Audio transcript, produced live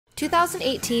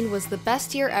2018 was the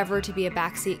best year ever to be a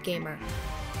backseat gamer.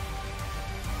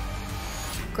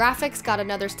 Graphics got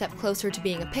another step closer to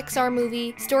being a Pixar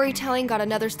movie, storytelling got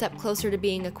another step closer to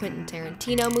being a Quentin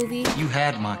Tarantino movie. You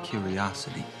had my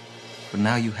curiosity, but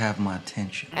now you have my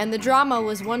attention. And the drama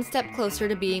was one step closer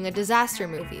to being a disaster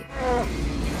movie.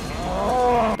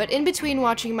 But in between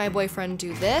watching my boyfriend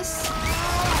do this,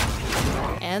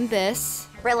 and this,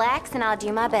 relax and I'll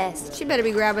do my best. She better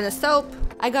be grabbing a soap.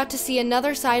 I got to see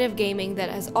another side of gaming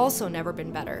that has also never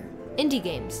been better. Indie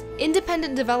games.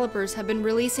 Independent developers have been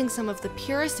releasing some of the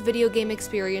purest video game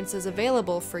experiences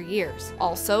available for years.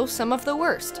 Also, some of the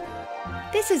worst.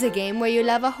 This is a game where you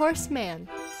love a horseman.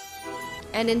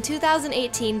 And in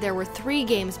 2018, there were 3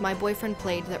 games my boyfriend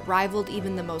played that rivaled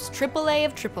even the most AAA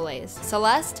of AAAs.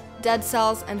 Celeste, Dead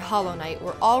Cells, and Hollow Knight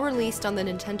were all released on the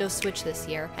Nintendo Switch this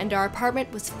year, and our apartment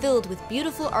was filled with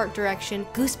beautiful art direction,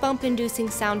 goosebump-inducing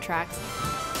soundtracks,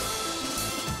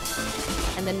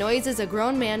 and the noises a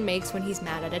grown man makes when he's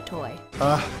mad at a toy.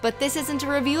 But this isn't a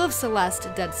review of Celeste,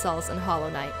 Dead Cells, and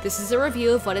Hollow Knight. This is a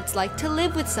review of what it's like to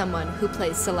live with someone who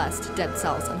plays Celeste, Dead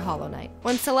Cells, and Hollow Knight.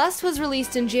 When Celeste was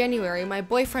released in January, my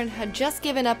boyfriend had just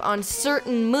given up on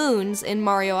certain moons in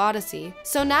Mario Odyssey,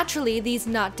 so naturally these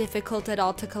not difficult at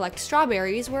all to collect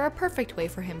strawberries were a perfect way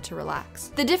for him to relax.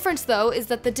 The difference though is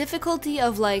that the difficulty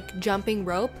of like jumping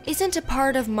rope isn't a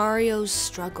part of Mario's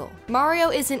struggle.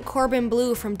 Mario isn't Corbin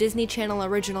Bleu from Disney Channel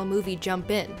original movie Jump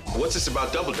In. What's this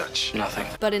about Double Dutch? Nothing.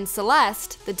 But in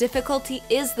Celeste, the difficulty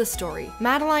is the story.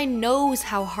 Madeline knows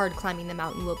how hard climbing the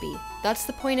mountain will be. That's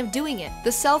the point of doing it.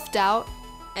 The self-doubt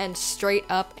and straight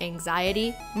up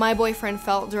anxiety my boyfriend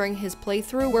felt during his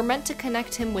playthrough were meant to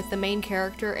connect him with the main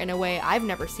character in a way I've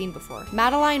never seen before.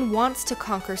 Madeline wants to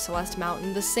conquer Celeste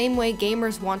Mountain the same way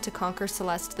gamers want to conquer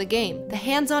Celeste the game. The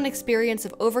hands-on experience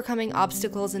of overcoming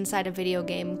obstacles inside a video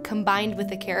game, combined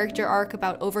with a character arc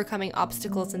about overcoming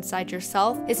obstacles inside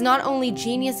yourself, is not only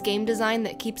genius game design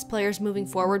that keeps players moving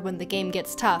forward when the game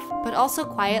gets tough, but also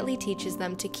quietly teaches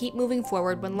them to keep moving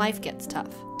forward when life gets tough.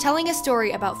 Telling a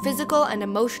story about physical and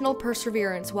emotional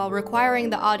perseverance while requiring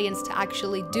the audience to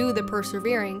actually do the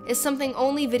persevering is something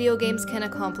only video games can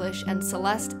accomplish, and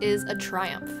Celeste is a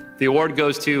triumph. The award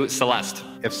goes to Celeste.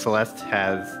 If Celeste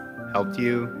has helped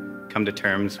you come to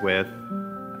terms with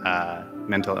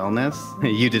mental illness,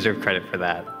 you deserve credit for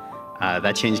that.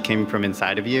 That change came from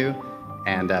inside of you,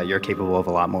 and you're capable of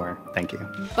a lot more. Thank you.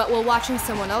 But will watching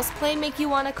someone else play make you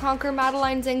want to conquer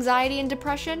Madeline's anxiety and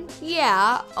depression?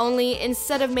 Yeah, only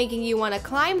instead of making you want to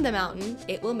climb the mountain,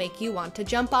 it will make you want to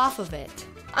jump off of it.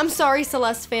 I'm sorry,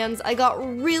 Celeste fans, I got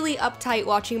really uptight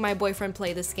watching my boyfriend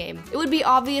play this game. It would be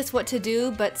obvious what to do,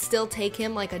 but still take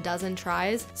him like a dozen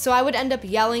tries. So I would end up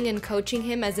yelling and coaching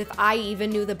him as if I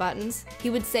even knew the buttons. He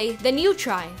would say, "Then you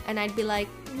try," and I'd be like,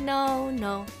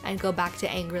 no, and go back to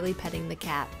angrily petting the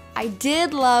cat. I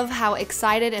did love how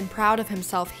excited and proud of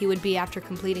himself he would be after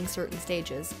completing certain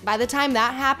stages. By the time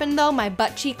that happened though, my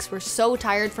butt cheeks were so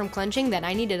tired from clenching that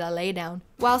I needed a lay down.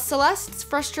 While Celeste's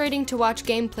frustrating to watch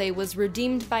gameplay was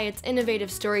redeemed by its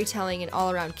innovative storytelling and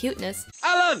all-around cuteness,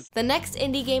 Alan! The next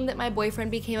indie game that my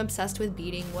boyfriend became obsessed with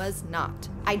beating was not.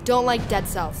 I don't like Dead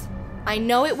Cells. I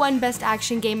know it won Best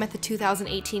Action Game at the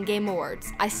 2018 Game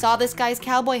Awards. I saw this guy's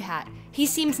cowboy hat. He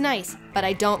seems nice, but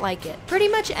I don't like it. Pretty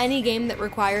much any game that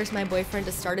requires my boyfriend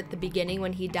to start at the beginning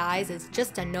when he dies is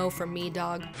just a no from me,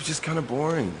 dog. It's just kind of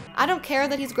boring. I don't care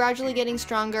that he's gradually getting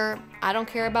stronger. I don't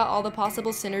care about all the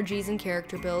possible synergies and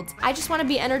character builds. I just want to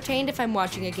be entertained if I'm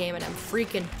watching a game, and I'm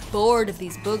freaking bored of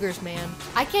these boogers, man.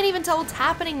 I can't even tell what's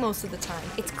happening most of the time.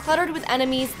 It's cluttered with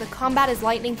enemies, the combat is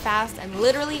lightning fast, and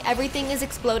literally everything is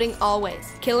exploding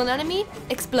always. Kill an enemy?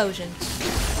 Explosion.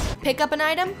 Pick up an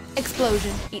item?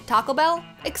 Explosion. Eat Taco Bell?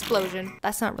 Explosion.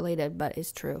 That's not related, but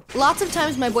it's true. Lots of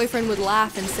times my boyfriend would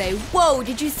laugh and say, "Whoa,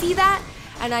 did you see that?"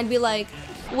 And I'd be like,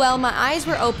 well, my eyes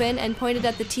were open and pointed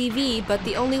at the TV, but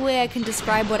the only way I can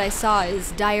describe what I saw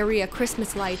is diarrhea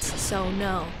Christmas lights, so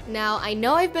no. Now, I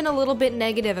know I've been a little bit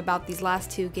negative about these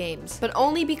last 2 games, but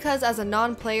only because as a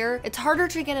non-player, it's harder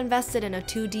to get invested in a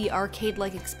 2D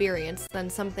arcade-like experience than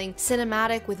something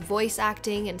cinematic with voice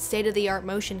acting and state-of-the-art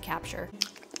motion capture.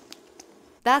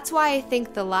 That's why I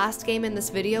think the last game in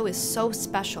this video is so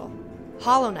special.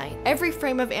 Hollow Knight. Every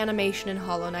frame of animation in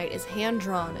Hollow Knight is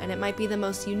hand-drawn, and it might be the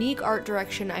most unique art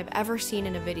direction I've ever seen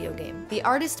in a video game. The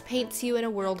artist paints you in a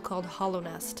world called Hollow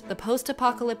Nest, the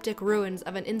post-apocalyptic ruins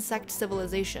of an insect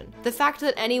civilization. The fact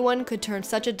that anyone could turn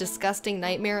such a disgusting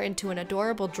nightmare into an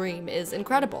adorable dream is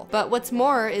incredible. But what's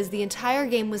more is the entire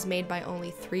game was made by only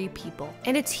 3 people.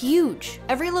 And it's huge!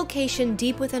 Every location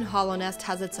deep within Hollow Nest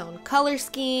has its own color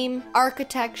scheme,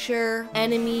 architecture,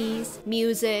 enemies,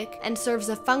 music, and serves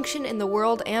a function in the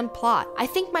world and plot. I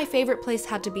think my favorite place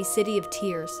had to be City of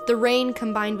Tears. The rain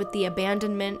combined with the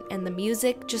abandonment and the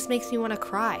music just makes me want to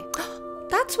cry.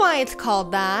 That's why it's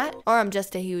called that. Or I'm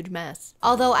just a huge mess.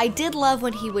 Although I did love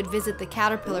when he would visit the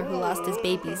caterpillar who lost his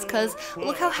babies, cause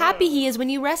look how happy he is when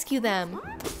you rescue them.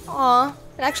 Aw,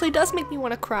 it actually does make me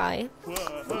want to cry.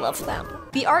 I love them.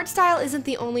 The art style isn't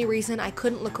the only reason I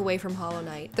couldn't look away from Hollow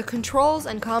Knight. The controls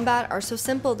and combat are so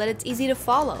simple that it's easy to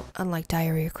follow, unlike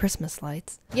Diary of Christmas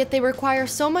Lights. Yet they require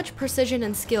so much precision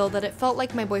and skill that it felt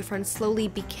like my boyfriend slowly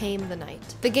became the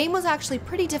knight. The game was actually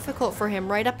pretty difficult for him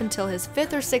right up until his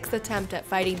 5th or 6th attempt at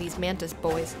fighting these mantis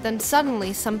boys. Then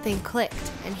suddenly something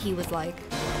clicked, and he was like,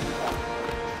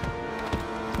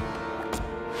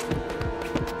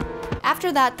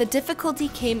 after that, the difficulty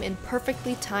came in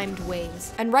perfectly timed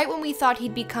waves. And right when we thought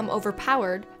he'd become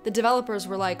overpowered, the developers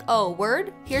were like, oh,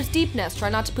 word? Here's Deepness, try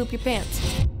not to poop your pants.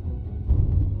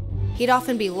 He'd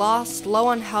often be lost, low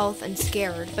on health, and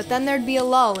scared, but then there'd be a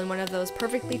lull in one of those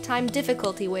perfectly timed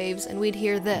difficulty waves, and we'd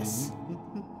hear this.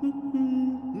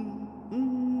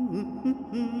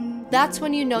 That's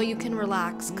when you know you can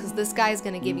relax, because this guy's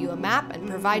gonna give you a map and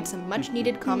provide some much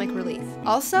needed comic relief.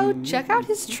 Also, check out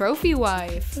his trophy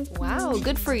wife. Wow,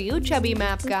 good for you, chubby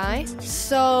map guy.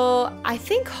 So, I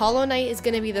think Hollow Knight is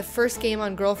gonna be the first game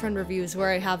on Girlfriend Reviews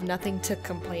where I have nothing to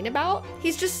complain about.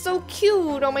 He's just so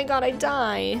cute, oh my god, I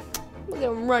die. Look at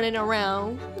him running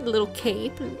around, little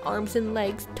cape, arms and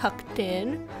legs tucked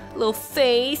in, little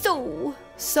face, oh.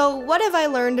 So what have I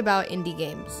learned about indie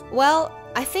games? Well,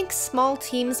 I think small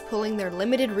teams pulling their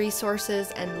limited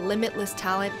resources and limitless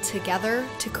talent together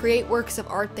to create works of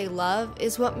art they love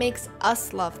is what makes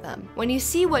us love them. When you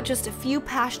see what just a few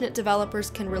passionate developers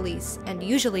can release, and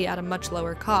usually at a much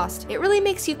lower cost, it really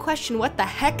makes you question what the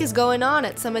heck is going on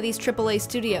at some of these AAA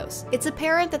studios. It's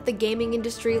apparent that the gaming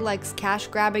industry likes cash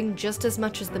grabbing just as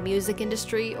much as the music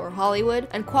industry or Hollywood,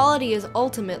 and quality is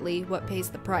ultimately what pays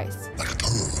the price.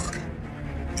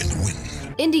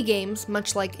 Indie games,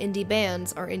 much like indie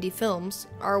bands or indie films,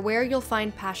 are where you'll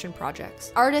find passion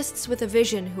projects. Artists with a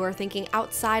vision who are thinking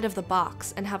outside of the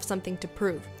box and have something to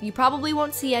prove. You probably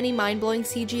won't see any mind-blowing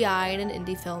CGI in an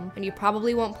indie film, and you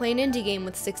probably won't play an indie game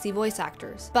with 60 voice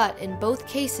actors. But in both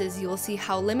cases, you will see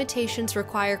how limitations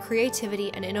require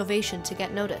creativity and innovation to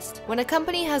get noticed. When a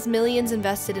company has millions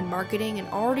invested in marketing and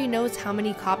already knows how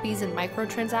many copies and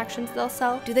microtransactions they'll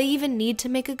sell, do they even need to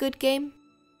make a good game?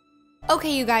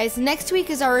 Okay, you guys, next week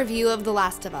is our review of The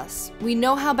Last of Us. We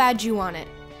know how bad you want it.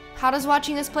 How does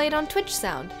watching us play it on Twitch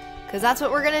sound? Because that's what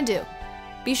we're gonna do.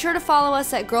 Be sure to follow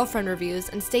us at Girlfriend Reviews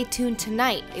and stay tuned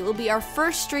tonight. It will be our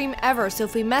first stream ever, so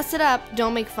if we mess it up,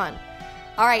 don't make fun.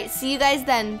 Alright, see you guys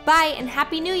then. Bye and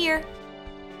Happy New Year!